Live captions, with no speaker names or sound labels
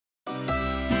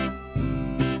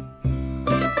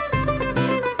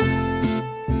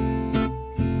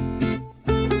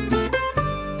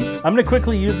I'm going to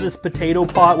quickly use this potato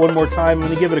pot one more time. I'm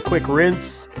going to give it a quick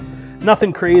rinse.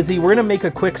 Nothing crazy. We're going to make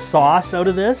a quick sauce out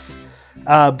of this,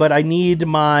 but I need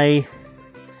my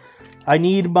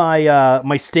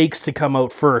my steaks to come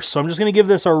out first. So I'm just going to give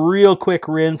this a real quick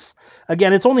rinse.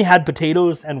 Again, it's only had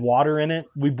potatoes and water in it.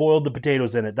 We boiled the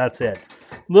potatoes in it. That's it.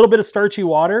 A little bit of starchy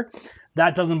water.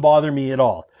 That doesn't bother me at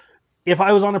all. If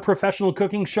I was on a professional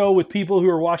cooking show with people who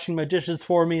are washing my dishes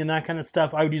for me and that kind of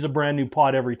stuff, I would use a brand new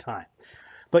pot every time.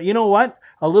 But you know what?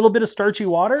 A little bit of starchy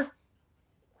water,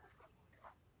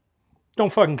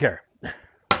 don't fucking care.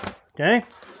 Okay?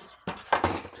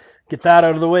 Get that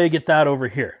out of the way. Get that over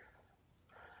here.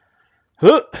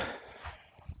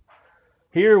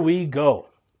 Here we go.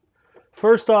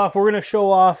 First off, we're going to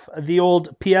show off the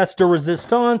old pièce de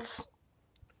résistance.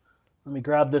 Let me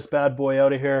grab this bad boy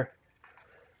out of here.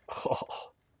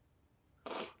 Oh.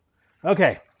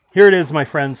 Okay, here it is, my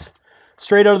friends.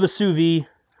 Straight out of the sous vide.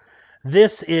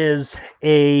 This is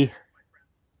a...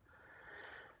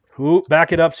 Ooh,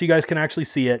 back it up so you guys can actually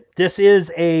see it. This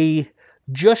is a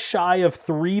just shy of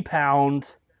 3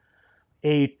 pound,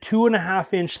 a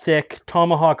 2.5 inch thick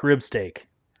tomahawk rib steak.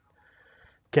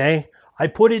 Okay, I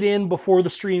put it in before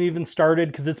the stream even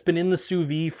started because it's been in the sous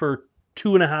vide for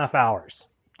 2.5 hours.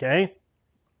 Okay.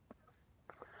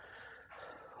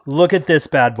 Look at this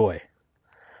bad boy.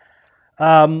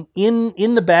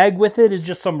 In the bag with it is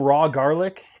just some raw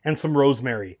garlic and some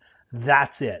rosemary.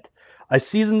 That's it. I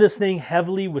seasoned this thing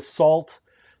heavily with salt,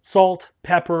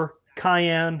 pepper,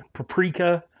 cayenne,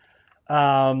 paprika,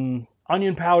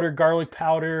 onion powder, garlic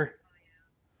powder.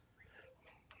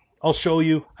 I'll show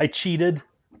you. I cheated.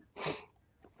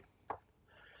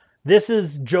 This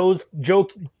is Joe's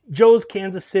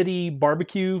Kansas City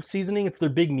barbecue seasoning. It's their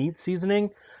big meat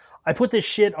seasoning. I put this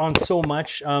shit on so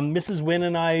much. Mrs. Wynn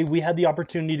and I, we had the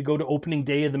opportunity to go to opening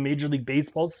day of the Major League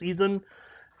Baseball season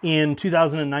in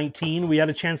 2019. We had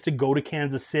a chance to go to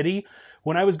Kansas City.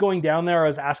 When I was going down there, I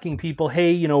was asking people,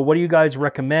 hey, you know, what do you guys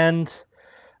recommend?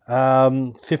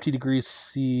 50 degrees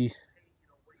C.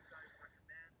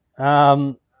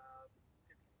 50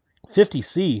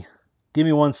 C. Give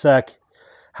me one sec.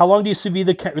 How long do you sous vide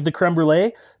the creme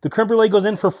brulee? The creme brulee goes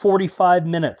in for 45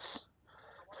 minutes.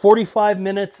 45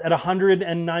 minutes at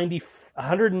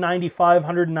 195,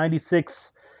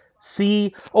 196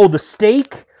 C. Oh, the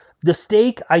steak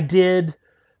I did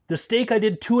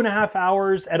 2.5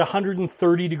 hours at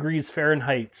 130 degrees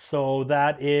Fahrenheit. So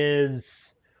that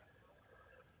is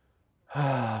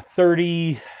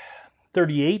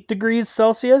 38 degrees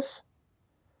Celsius.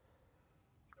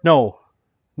 No,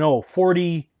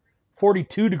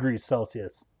 42 degrees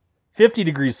Celsius. 50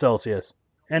 degrees Celsius.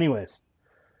 Anyways.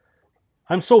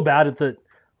 I'm so bad at the...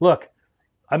 Look,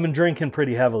 I've been drinking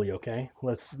pretty heavily, okay?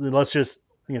 Let's just,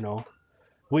 you know...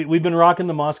 We've been rocking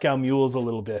the Moscow Mules a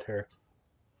little bit here.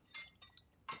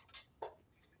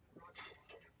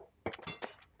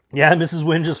 Yeah, Mrs.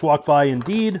 Wynn just walked by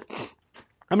indeed.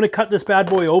 I'm going to cut this bad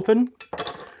boy open.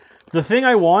 The thing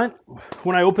I want,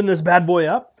 when I open this bad boy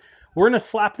up, we're going to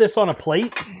slap this on a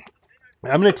plate.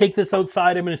 I'm going to take this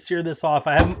outside. I'm going to sear this off.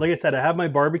 Like I said, I have my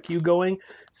barbecue going,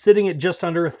 sitting at just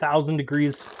under 1,000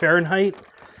 degrees Fahrenheit.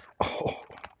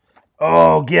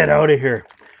 Oh, get out of here.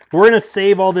 We're going to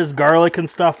save all this garlic and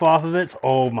stuff off of it.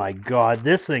 Oh my God,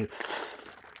 this thing.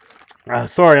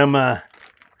 Sorry,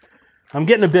 I'm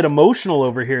getting a bit emotional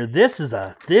over here. This is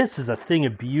a thing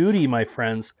of beauty, my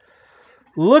friends.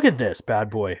 Look at this bad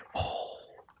boy.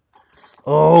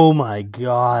 Oh my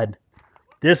God.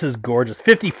 This is gorgeous.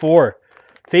 54.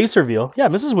 Face reveal. Yeah,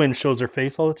 Mrs. Wynn shows her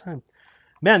face all the time.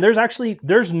 Man,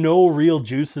 there's no real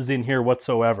juices in here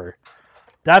whatsoever.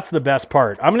 That's the best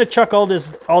part. I'm gonna chuck all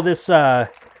this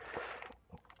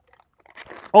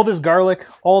garlic,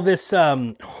 all this.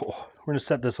 We're gonna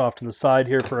set this off to the side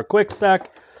here for a quick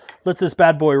sec. Let this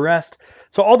bad boy rest.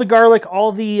 So all the garlic,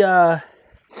 all the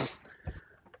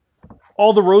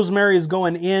rosemary is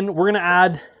going in. We're gonna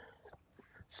add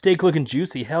steak looking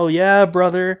juicy. Hell yeah,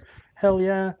 brother. Hell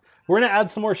yeah. We're going to add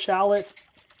some more shallot.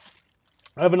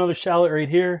 I have another shallot right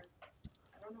here.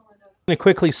 I'm going to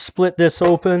quickly split this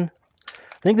open.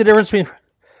 I think the difference between...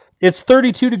 It's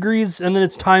 32 degrees and then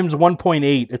it's times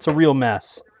 1.8. It's a real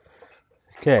mess.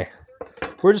 Okay.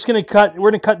 We're going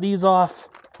to cut these off.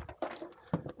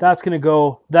 That's going to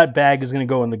go... That bag is going to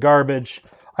go in the garbage.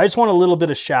 I just want a little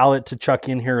bit of shallot to chuck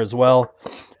in here as well.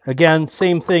 Again,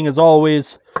 same thing as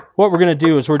always. What we're going to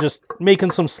do is we're just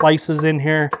making some slices in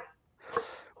here.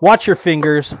 Watch your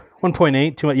fingers.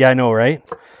 1.8. Too much. Yeah, I know, right?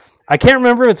 I can't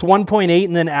remember if it's 1.8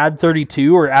 and then add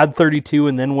 32 or add 32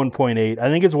 and then 1.8. I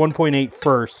think it's 1.8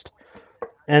 first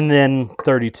and then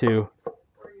 32.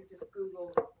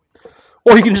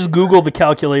 Or you can just Google the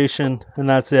calculation, and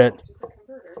that's it.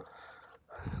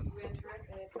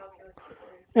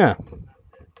 Yeah.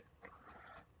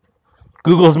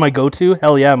 Google's my go-to?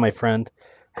 Hell yeah, my friend.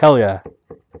 Hell yeah.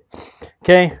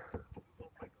 Okay.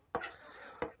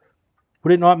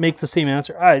 Would it not make the same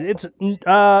answer?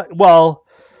 Well,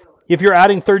 if you're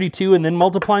adding 32 and then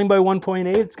multiplying by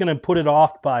 1.8, it's going to put it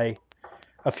off by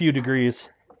a few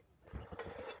degrees.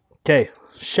 Okay,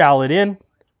 shallot in.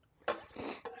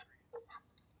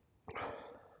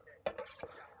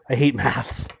 I hate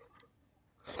maths.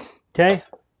 Okay,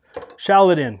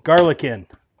 shallot in, garlic in.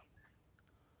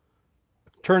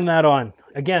 Turn that on.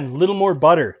 Again, a little more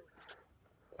butter.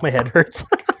 My head hurts.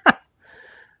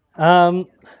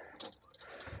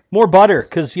 More butter,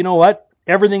 because you know what?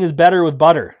 Everything is better with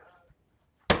butter.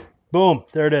 Boom,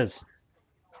 there it is.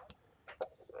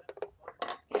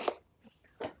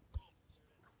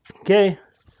 Okay,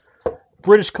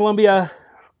 British Columbia,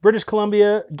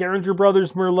 Geringer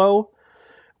Brothers Merlot.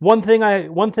 One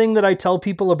thing that I tell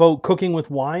people about cooking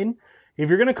with wine, if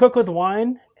you're going to cook with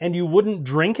wine and you wouldn't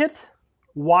drink it,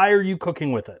 why are you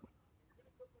cooking with it?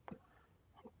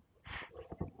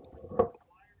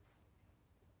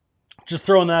 Just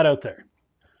throwing that out there.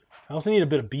 I also need a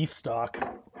bit of beef stock.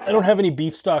 I don't have any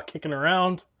beef stock kicking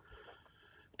around.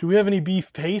 Do we have any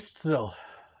beef paste still?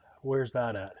 Where's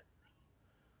that at?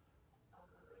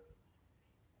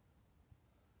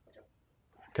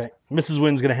 Okay, Mrs.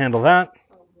 Wynn's going to handle that.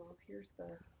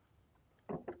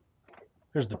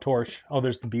 There's the torch. Oh,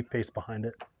 there's the beef paste behind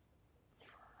it.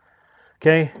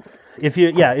 Okay, if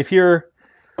you're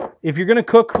gonna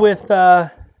cook with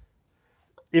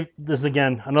if this is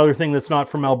again another thing that's not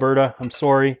from Alberta, I'm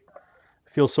sorry. I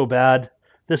feel so bad.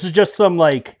 This is just some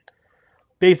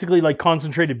basically like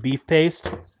concentrated beef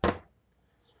paste,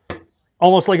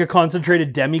 almost like a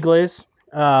concentrated demi-glace.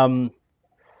 So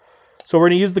we're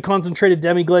gonna use the concentrated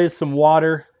demi-glace, some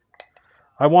water.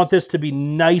 I want this to be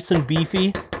nice and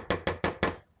beefy.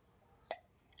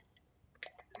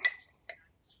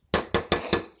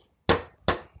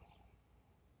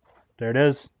 There it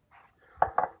is.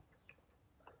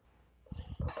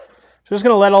 Just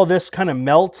going to let all this kind of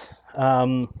melt.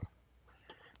 Man,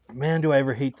 do I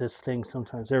ever hate this thing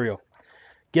sometimes. There we go.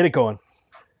 Get it going.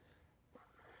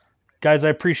 Guys, I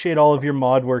appreciate all of your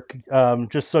mod work,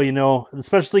 just so you know,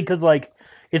 especially because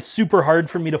it's super hard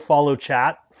for me to follow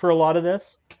chat for a lot of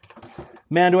this.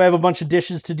 Man, do I have a bunch of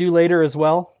dishes to do later as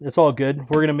well. It's all good.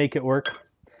 We're going to make it work.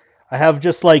 I have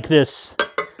just this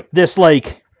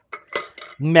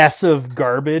mess of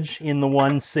garbage in the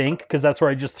one sink because that's where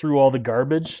I just threw all the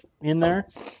garbage in there.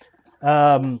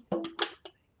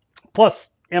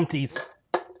 Plus empties,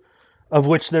 of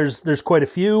which there's quite a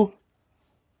few.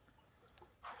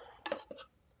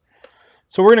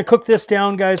 So we're going to cook this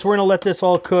down, guys. We're going to let this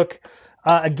all cook.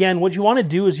 Again, what you want to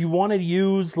do is you want to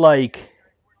use you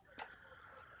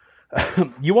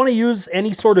want to use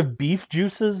any sort of beef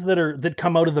juices that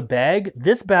come out of the bag.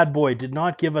 This bad boy did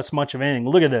not give us much of anything.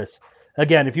 Look at this.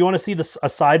 Again, if you want to see a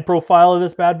side profile of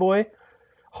this bad boy,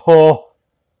 I'm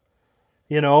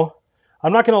not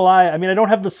going to lie. I mean, I don't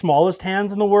have the smallest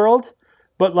hands in the world,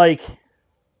 but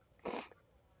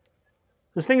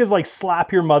this thing is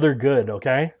slap your mother good,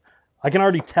 okay? I can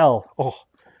already tell. Oh,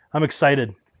 I'm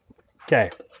excited. Okay.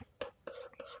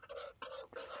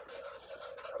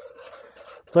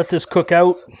 Let this cook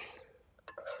out.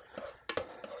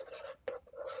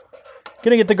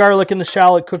 Gonna get the garlic and the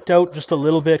shallot cooked out just a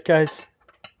little bit, guys.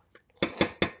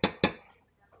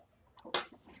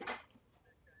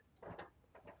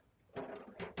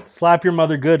 Slap your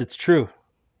mother good, it's true.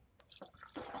 I'm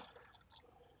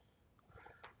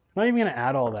not even gonna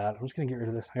add all that. I'm just gonna get rid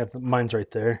of this. Mine's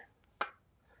right there.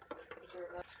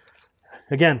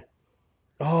 Again.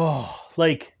 Oh,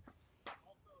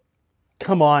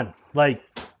 come on.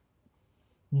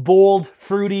 Bold,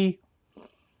 fruity,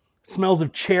 smells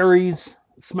of cherries,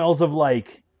 smells of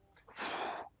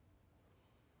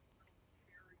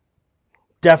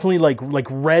definitely like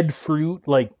red fruit,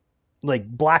 like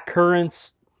black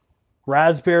currants,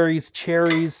 raspberries,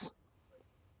 cherries,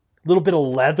 a little bit of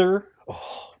leather.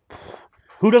 Oh,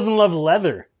 who doesn't love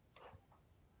leather?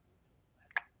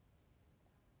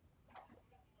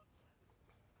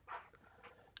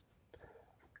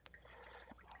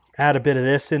 Add a bit of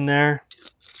this in there.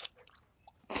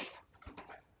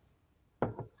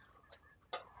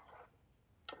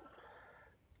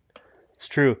 It's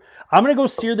true. I'm going to go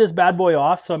sear this bad boy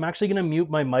off, so I'm actually going to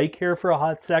mute my mic here for a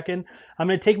hot second. I'm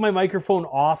going to take my microphone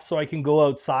off so I can go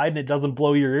outside and it doesn't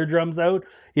blow your eardrums out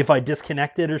if I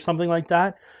disconnect it or something like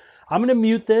that. I'm going to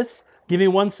mute this. Give me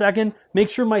 1 second. Make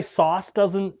sure my sauce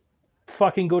doesn't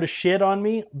fucking go to shit on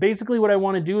me. Basically what I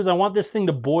want to do is I want this thing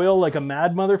to boil like a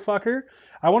mad motherfucker.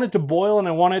 I want it to boil and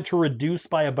I want it to reduce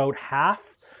by about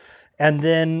half. And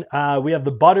then we have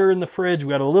the butter in the fridge.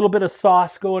 We got a little bit of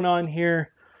sauce going on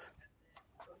here.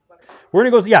 We're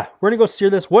gonna go sear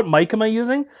this. What mic am I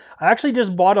using? I actually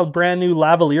just bought a brand new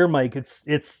lavalier mic.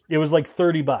 It was like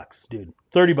 $30, dude.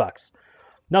 $30.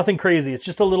 Nothing crazy. It's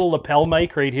just a little lapel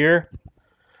mic right here.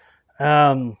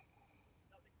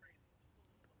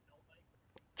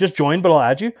 Just join, but I'll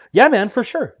add you. Yeah, man, for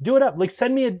sure. Do it up. Like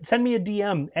send me a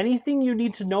DM. Anything you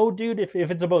need to know, dude. If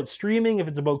it's about streaming, if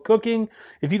it's about cooking,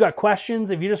 if you got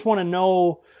questions, if you just want to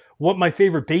know what my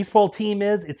favorite baseball team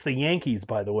is, it's the Yankees,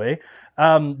 by the way.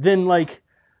 Then like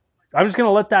I'm just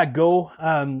gonna let that go.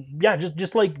 Yeah,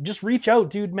 just reach out,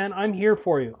 dude, man. I'm here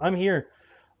for you. I'm here.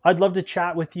 I'd love to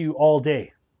chat with you all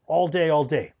day. All day, all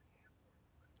day.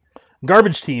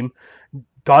 Garbage team.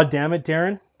 God damn it,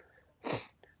 Darren.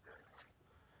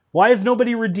 Why has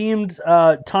nobody redeemed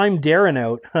Time Darren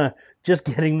out? Just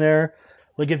getting there.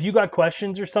 Like, if you got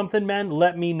questions or something, man,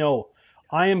 let me know.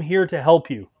 I am here to help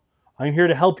you. I'm here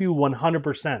to help you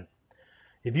 100%.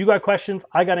 If you got questions,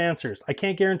 I got answers. I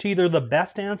can't guarantee they're the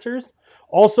best answers.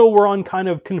 Also, we're on kind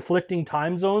of conflicting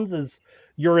time zones as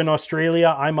you're in Australia,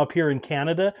 I'm up here in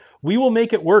Canada. We will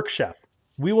make it work, chef.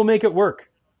 We will make it work.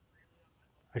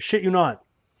 I shit you not.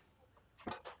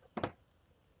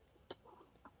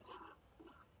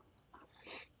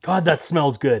 God, that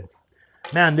smells good.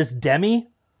 Man, this demi.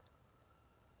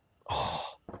 Oh,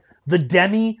 the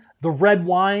demi, the red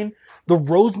wine, the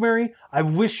rosemary. I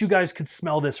wish you guys could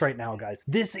smell this right now, guys.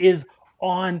 This is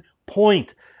on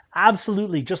point.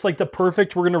 Absolutely. Just like the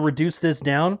perfect. We're going to reduce this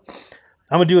down.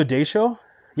 I'm going to do a day show.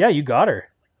 Yeah, you got her.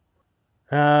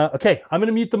 Okay, I'm going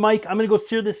to mute the mic. I'm going to go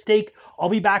sear this steak. I'll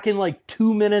be back in like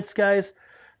 2 minutes, guys.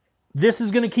 This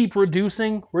is going to keep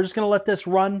reducing. We're just going to let this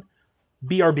run.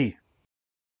 BRB.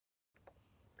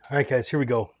 All right, guys, here we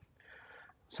go.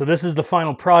 So this is the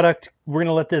final product. We're going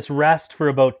to let this rest for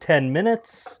about 10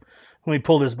 minutes. Let me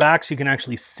pull this back so you can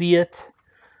actually see it.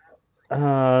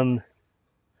 There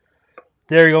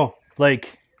you go.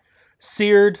 Like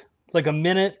seared, like a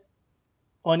minute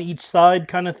on each side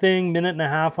kind of thing. Minute and a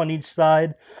half on each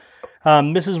side.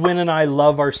 Mrs. Wynn and I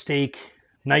love our steak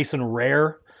nice and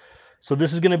rare. So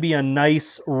this is going to be a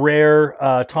nice,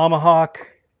 rare tomahawk.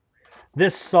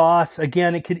 This sauce,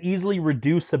 again, it could easily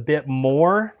reduce a bit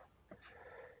more.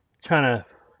 Trying to...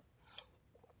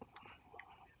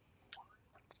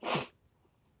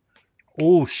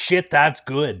 Oh, shit, that's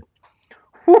good.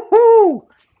 Woohoo!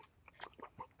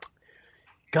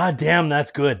 God damn,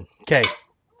 that's good. Okay.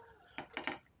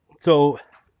 So,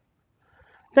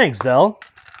 thanks, Zell.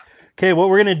 Okay, what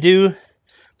we're going to do,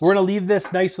 we're going to leave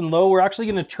this nice and low. We're actually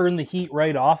going to turn the heat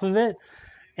right off of it.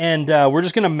 And we're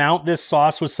just going to mount this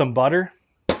sauce with some butter.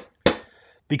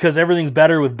 Because everything's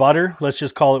better with butter. Let's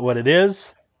just call it what it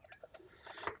is.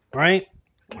 All right.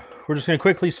 We're just going to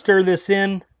quickly stir this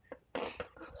in.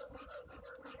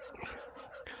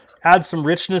 Add some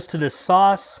richness to this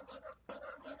sauce.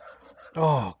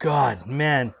 Oh, God,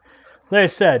 man. Like I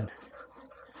said,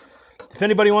 if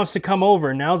anybody wants to come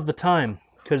over, now's the time.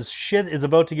 Because shit is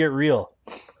about to get real.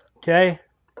 Okay?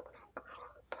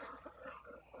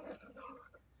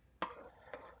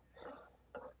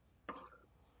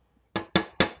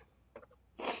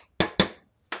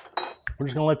 We're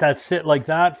just going to let that sit like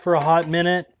that for a hot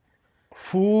minute.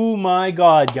 Oh my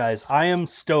God, guys. I am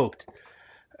stoked.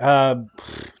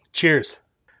 Cheers.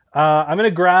 I'm going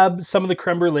to grab some of the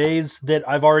creme brulees that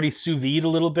I've already sous vide a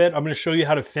little bit. I'm going to show you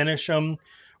how to finish them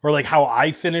or like how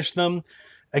I finish them.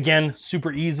 Again,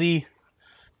 super easy.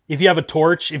 If you have a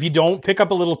torch, if you don't, pick up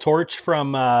a little torch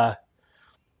from, what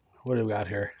do we got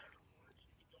here?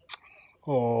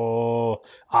 Oh,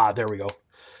 there we go.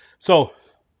 So,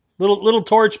 little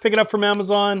torch, pick it up from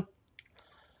Amazon.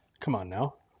 Come on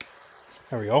now.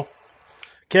 There we go.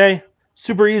 Okay,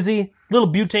 super easy.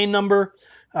 Little butane number.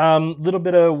 Little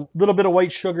bit of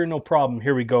white sugar, no problem.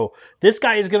 Here we go. This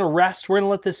guy is gonna rest. We're gonna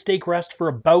let this steak rest for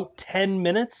about 10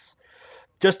 minutes,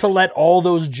 just to let all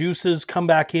those juices come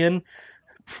back in.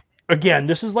 Again,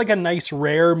 this is like a nice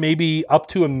rare, maybe up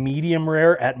to a medium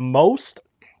rare at most.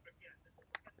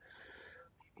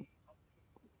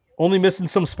 Only missing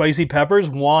some spicy peppers.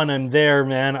 Juan, I'm there,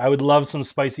 man. I would love some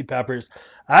spicy peppers.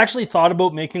 I actually thought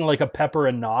about making like a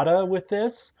pepperonata with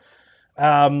this.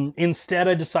 Instead,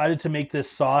 I decided to make this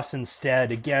sauce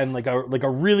instead. Again, like a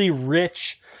really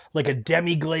rich, like a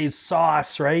demi-glazed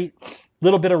sauce, right? A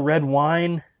little bit of red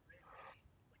wine.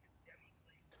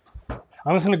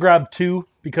 I'm just gonna grab 2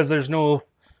 because there's no.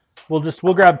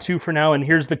 We'll grab 2 for now. And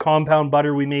here's the compound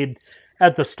butter we made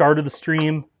at the start of the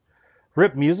stream.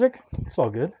 Rip music. It's all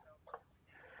good.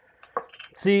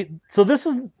 See, so this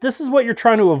is what you're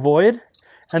trying to avoid,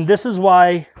 and this is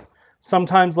why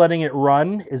sometimes letting it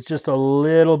run is just a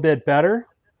little bit better.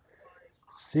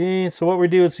 See, so what we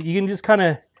do is you can just kind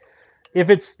of, if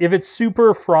it's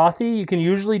super frothy, you can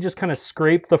usually just kind of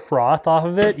scrape the froth off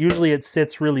of it. Usually it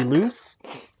sits really loose.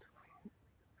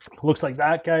 Looks like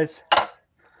that, guys.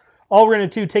 All we're going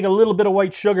to do, take a little bit of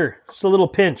white sugar, just a little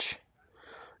pinch.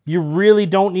 You really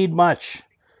don't need much.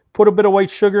 Put a bit of white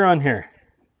sugar on here.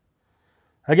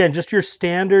 Again, just your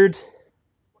standard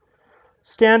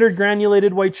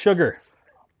granulated white sugar.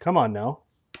 Come on now.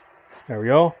 There we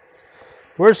go.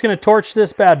 We're just going to torch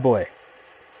this bad boy.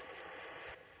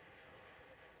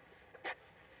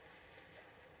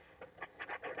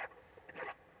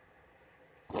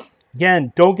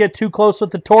 Again, don't get too close with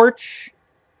the torch.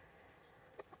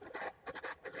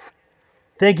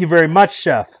 Thank you very much,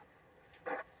 chef.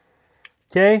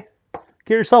 Okay.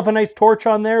 Get yourself a nice torch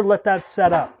on there. Let that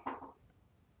set up.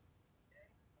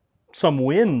 Some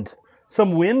wind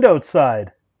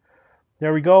outside.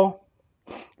 There we go.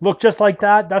 Look just like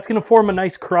that. That's going to form a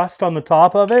nice crust on the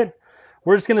top of it.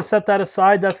 We're just going to set that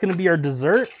aside. That's going to be our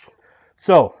dessert.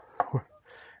 So,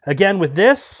 again, with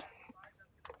this,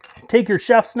 take your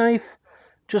chef's knife.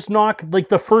 Just knock, like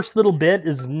the first little bit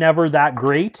is never that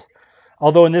great.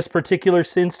 Although in this particular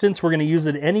instance, we're going to use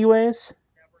it anyways.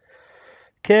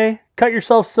 Okay, cut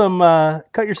yourself some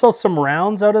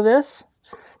rounds out of this.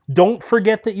 Don't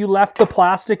forget that you left the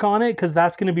plastic on it, because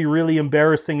that's going to be really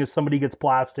embarrassing if somebody gets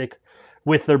plastic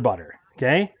with their butter.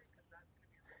 Okay,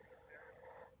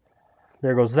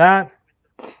 there goes that.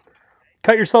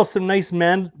 Cut yourself some nice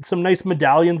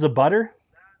medallions of butter.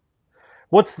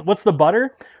 What's the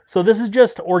butter? So this is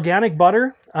just organic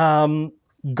butter,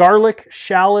 garlic,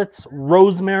 shallots,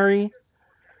 rosemary,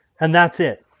 and that's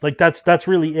it. Like that's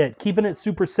really it. Keeping it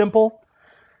super simple.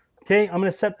 Okay, I'm going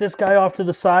to set this guy off to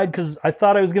the side because I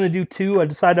thought I was going to do two. I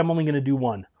decided I'm only going to do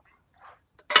one.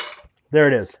 There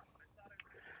it is.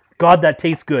 God, that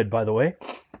tastes good, by the way.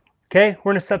 Okay, we're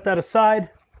going to set that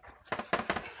aside.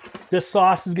 This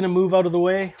sauce is going to move out of the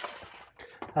way.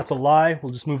 That's a lie.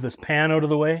 We'll just move this pan out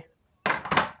of the way.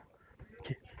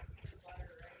 Okay.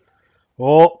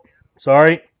 Oh,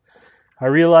 sorry. I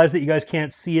realize that you guys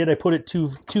can't see it. I put it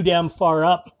too damn far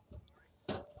up.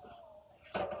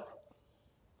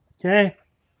 Okay.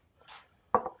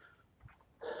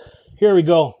 Here we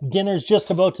go. Dinner's just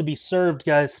about to be served,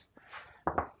 guys.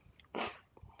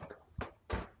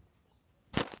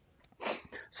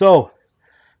 So,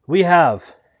 we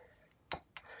have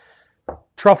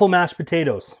truffle mashed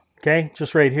potatoes. Okay,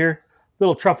 just right here.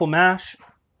 Little truffle mash.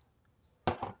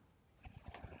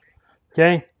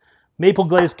 Okay. Maple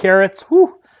glazed carrots.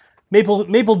 Woo!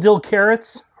 Maple dill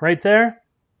carrots right there.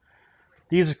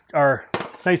 These are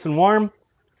nice and warm.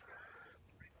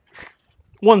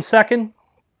 1 second.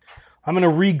 I'm going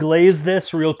to reglaze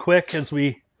this real quick as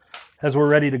we're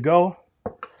ready to go.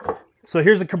 So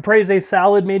here's a caprese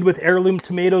salad made with heirloom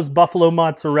tomatoes, buffalo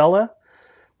mozzarella.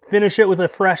 Finish it with a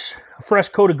fresh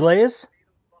coat of glaze.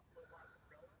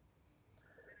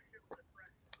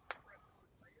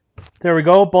 There we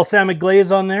go, balsamic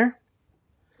glaze on there.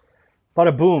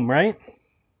 Bada boom, right?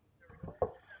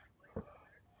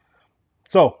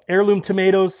 So heirloom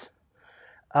tomatoes,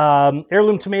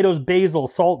 basil,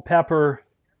 salt, pepper,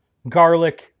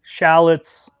 garlic,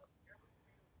 shallots,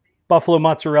 buffalo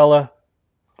mozzarella.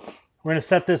 We're going to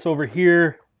set this over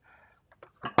here.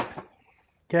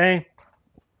 Okay.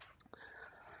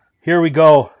 Here we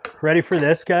go. Ready for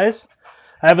this, guys?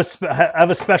 I have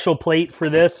a special plate for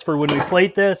this, for when we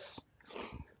plate this.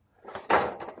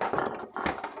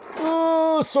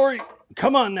 Oh, sorry.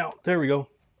 Come on now. There we go.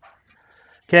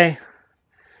 Okay.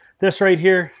 This right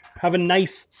here. Have a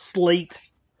nice slate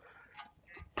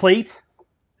plate.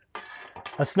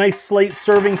 A nice slate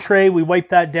serving tray. We wiped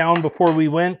that down before we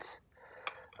went.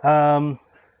 Okay,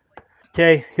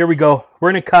 here we go.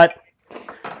 We're going to cut.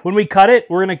 When we cut it,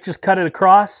 we're going to just cut it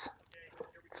across.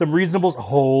 Some reasonables.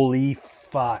 Holy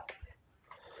fuck.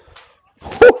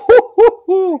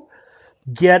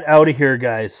 Get out of here,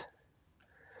 guys.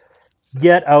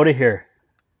 Get out of here.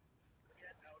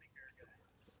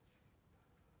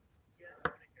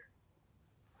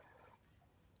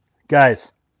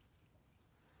 Guys.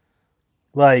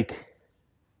 Like.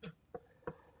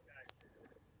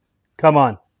 Come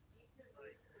on.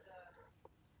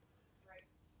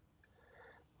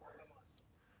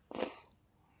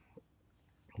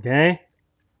 Okay.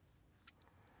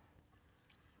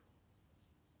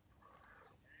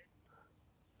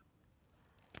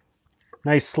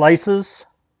 Nice slices.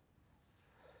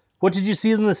 What did you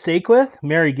season the steak with?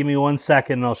 Mary, give me 1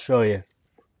 second and I'll show you.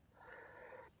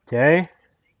 Okay.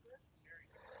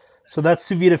 So that's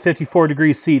sous vide at 54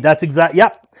 degrees C. That's exact.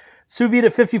 Yep. Sous vide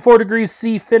at 54 degrees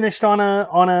C, finished on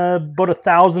a about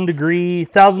 1,000 degree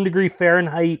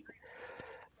Fahrenheit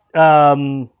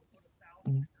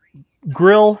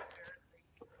grill.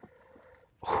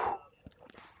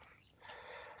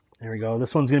 There we go.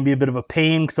 This one's going to be a bit of a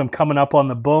pain because I'm coming up on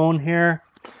the bone here.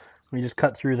 Let me just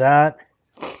cut through that.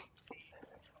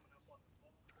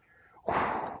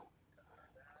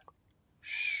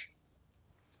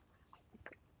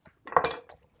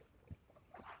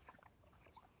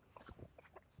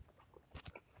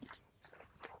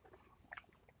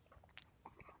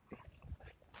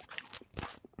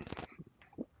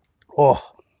 Oh,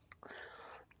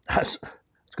 that's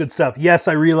good stuff. Yes,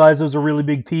 I realize it was a really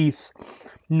big piece.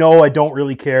 No, I don't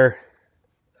really care.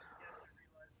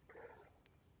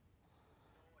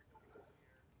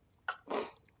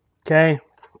 Okay. I'm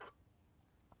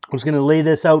just going to lay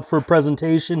this out for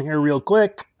presentation here real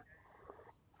quick.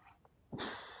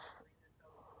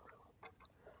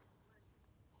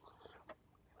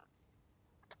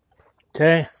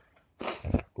 Okay.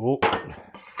 Oh.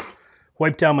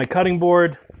 Wipe down my cutting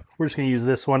board. We're just going to use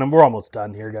this one, and we're almost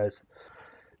done here, guys.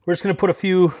 We're just going to put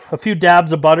a few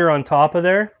dabs of butter on top of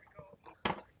there.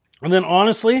 And then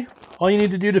honestly, all you need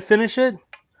to do to finish it,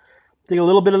 take a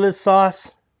little bit of this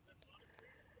sauce,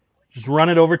 just run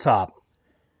it over top.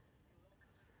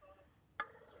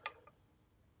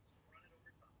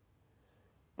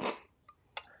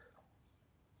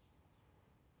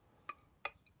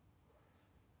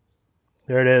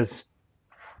 There it is.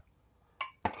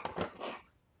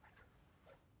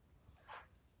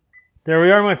 There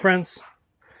we are, my friends.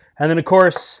 And then, of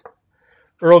course,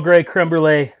 Earl Grey creme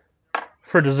brulee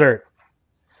for dessert.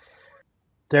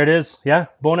 There it is. Yeah,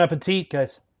 bon appetit,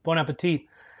 guys. Bon appetit.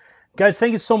 Guys,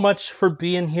 thank you so much for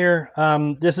being here.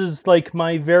 This is like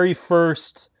my very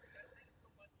first...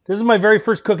 This is my very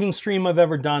first cooking stream I've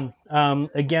ever done.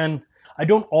 Again, I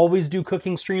don't always do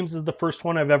cooking streams. This is the first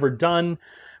one I've ever done.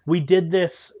 We did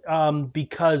this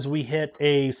because we hit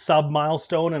a sub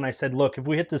milestone, and I said, look, if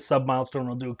we hit this sub milestone,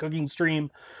 we'll do a cooking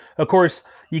stream. Of course,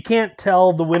 you can't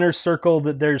tell the winner's circle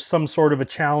that there's some sort of a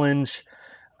challenge.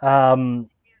 Yeah,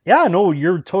 no,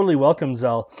 you're totally welcome,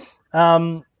 Zell.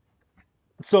 So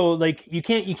like you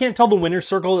can't tell the winner's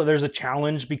circle that there's a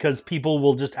challenge because people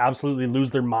will just absolutely lose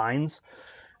their minds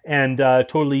and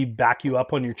totally back you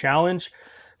up on your challenge.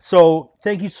 So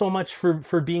thank you so much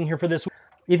for being here for this.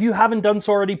 If you haven't done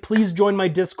so already, please join my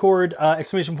Discord, !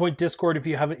 Discord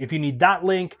if you need that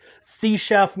link. C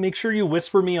Chef, make sure you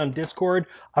whisper me on Discord.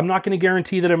 I'm not going to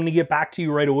guarantee that I'm going to get back to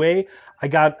you right away. I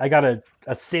got a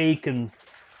steak and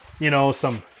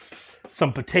some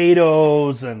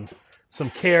potatoes and some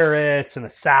carrots and a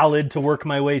salad to work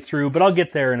my way through, but I'll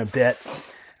get there in a bit.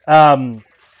 Make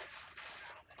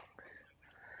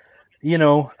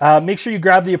sure you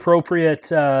grab the appropriate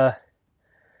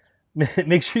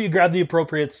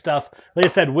stuff. Like I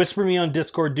said, whisper me on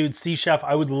Discord, dude. C Chef,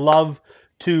 I would love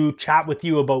to chat with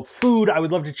you about food. I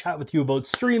would love to chat with you about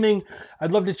streaming.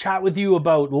 I'd love to chat with you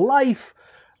about life.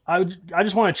 I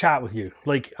just want to chat with you.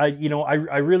 Like I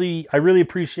really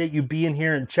appreciate you being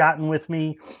here and chatting with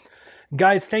me.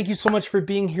 Guys, thank you so much for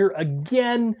being here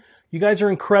again. You guys are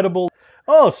incredible.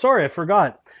 Oh, sorry, I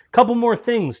forgot. Couple more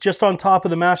things just on top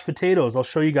of the mashed potatoes. I'll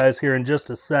show you guys here in just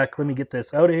a sec. Let me get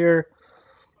this out of here.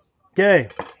 Okay.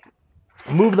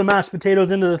 Move the mashed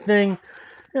potatoes into the thing.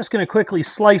 Just going to quickly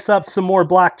slice up some more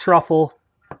black truffle.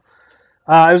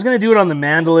 I was going to do it on the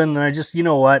mandolin, and I just, you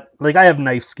know what? Like, I have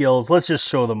knife skills. Let's just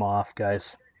show them off,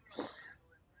 guys.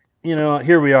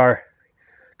 Here we are.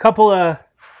 Couple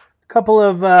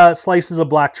of slices of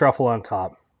black truffle on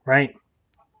top, right?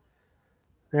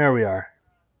 There we are.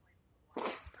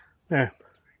 There.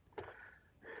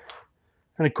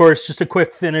 And of course, just a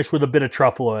quick finish with a bit of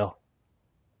truffle oil.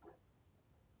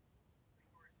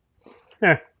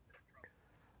 There.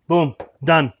 Boom.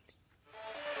 Done.